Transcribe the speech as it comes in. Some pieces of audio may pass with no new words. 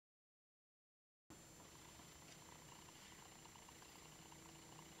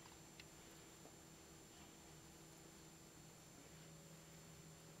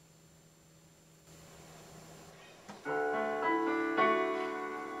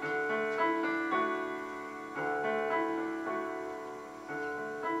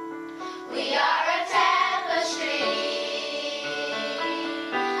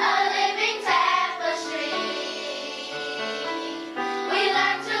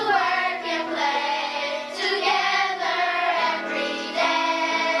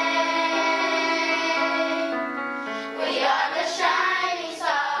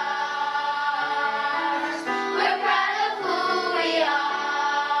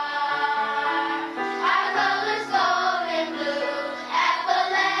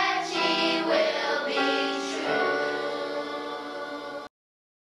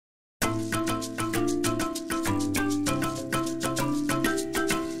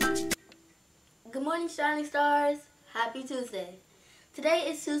morning, shining stars. Happy Tuesday. Today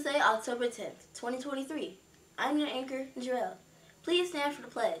is Tuesday, October 10th, 2023. I'm your anchor, Jarrell. Please stand for the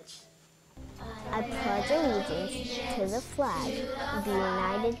pledge. I pledge allegiance to the flag of the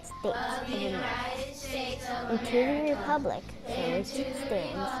United States of America and to the republic for which it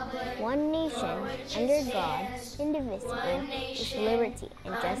stands, one nation, under God, indivisible, with liberty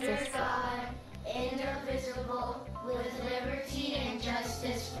and justice for all. Indivisible, with liberty and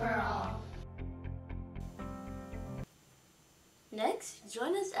justice for all. Next,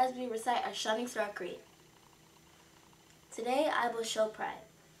 join us as we recite our Shining Star Creed. Today I will show pride.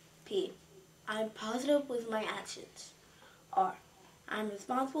 P. I am positive with my actions. R. I am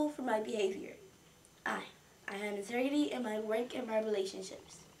responsible for my behavior. I have integrity in my work and my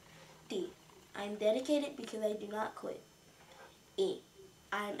relationships. D. I am dedicated because I do not quit. E.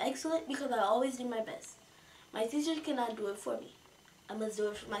 I am excellent because I always do my best. My teachers cannot do it for me. I must do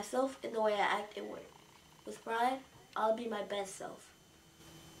it for myself in the way I act and work. With pride, I'll be my best self.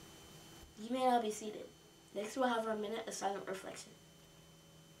 You may now be seated. Next we'll have our minute of silent reflection.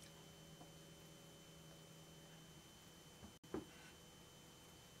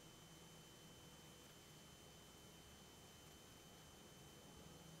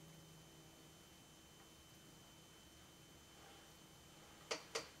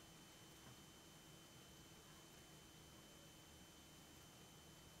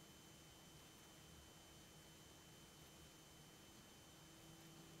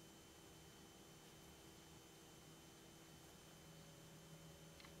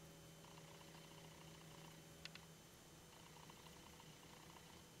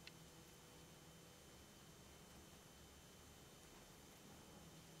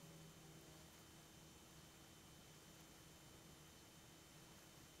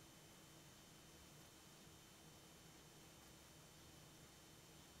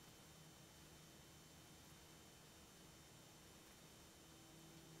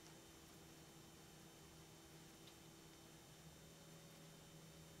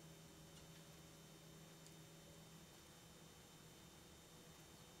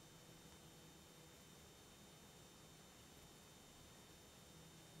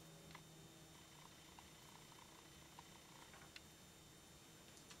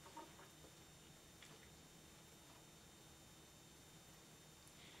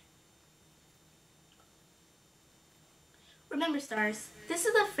 Remember, stars, this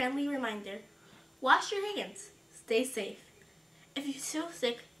is a friendly reminder. Wash your hands. Stay safe. If you feel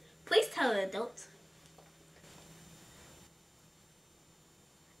sick, please tell an adult.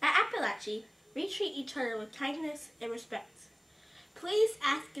 At Appalachia, we treat each other with kindness and respect. Please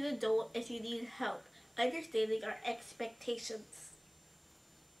ask an adult if you need help understanding our expectations.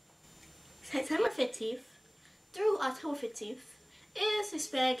 September 15th through October 15th is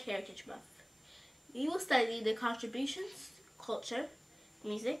Hispanic Heritage Month. We will study the contributions, culture,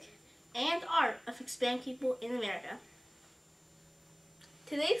 music, and art of Hispanic people in America.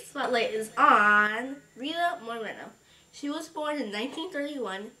 Today's spotlight is on Rita Moreno. She was born in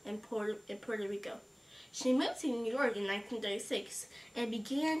 1931 in Puerto Rico. She moved to New York in 1936 and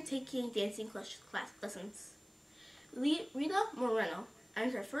began taking dancing class lessons. Rita Moreno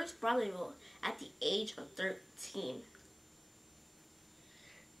earned her first Broadway role at the age of 13.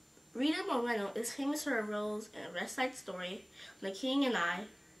 Rita Moreno is famous for her roles in West Side Story, The King and I,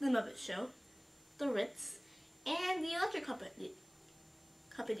 The Muppet Show, The Ritz, and The Electric Company.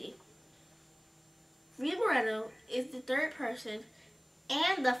 Rita Moreno is the third person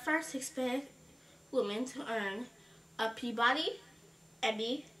and the first Hispanic woman to earn a Peabody,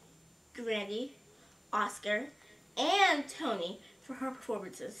 Emmy, Grammy, Oscar, and Tony for her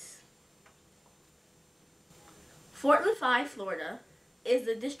performances. Fort Lafayette, Florida, is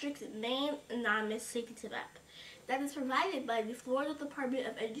the district's main anonymous safety tip app that is provided by the Florida Department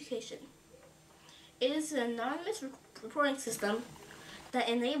of Education. It is an anonymous reporting system that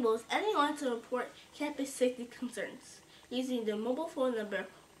enables anyone to report campus safety concerns using the mobile phone number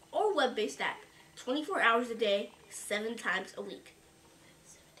or web-based app 24 hours a day, 7 times a week.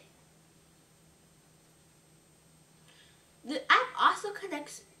 The app also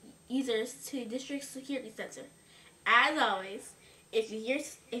connects users to the district's security center. As always, if you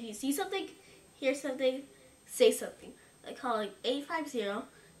see something, hear something, say something, by calling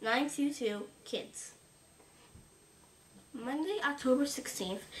 850-922-KIDS. Monday, October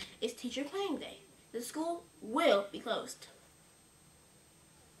 16th is Teacher Training Day. The school will be closed.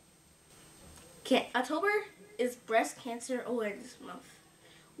 October is Breast Cancer Awareness Month.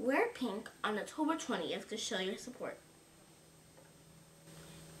 Wear pink on October 20th to show your support.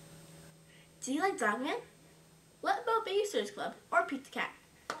 Do you like Dogman? What about Babysitters Club or Pete the Cat?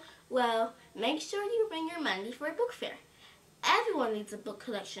 Well, make sure you bring your money for a book fair. Everyone needs a book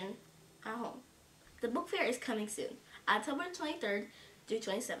collection at home. The book fair is coming soon, October 23rd through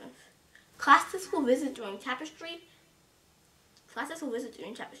 27th. Classes will visit during Tapestry.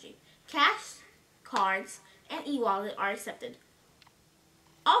 Cash, cards, and e-wallet are accepted.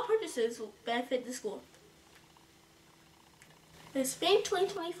 All purchases will benefit the school. The Spring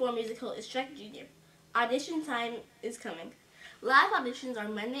 2024 musical is Shrek Jr. Audition time is coming. Live auditions are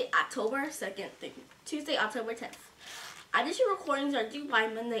Monday, October 2nd through Tuesday, October 10th. Audition recordings are due by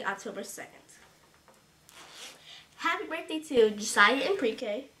Monday, October 2nd. Happy birthday to Josiah in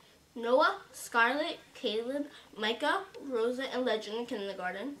pre-K, Noah, Scarlett, Caleb, Micah, Rosa, and Legend in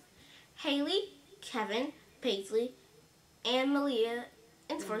kindergarten, Haley, Kevin, Paisley, and Malia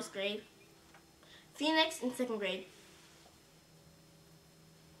in 1st grade, Phoenix in 2nd grade,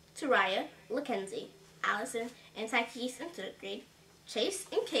 Taraya, Mackenzie, Allison, and Tykees in 3rd grade, Chase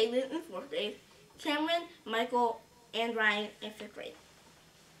and Kaylin in 4th grade, Cameron, Michael, and Ryan in 5th grade.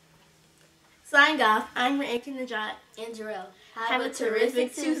 Signing off, I'm your Aiken Najat And Jarrell, Have a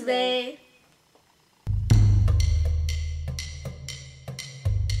terrific Tuesday.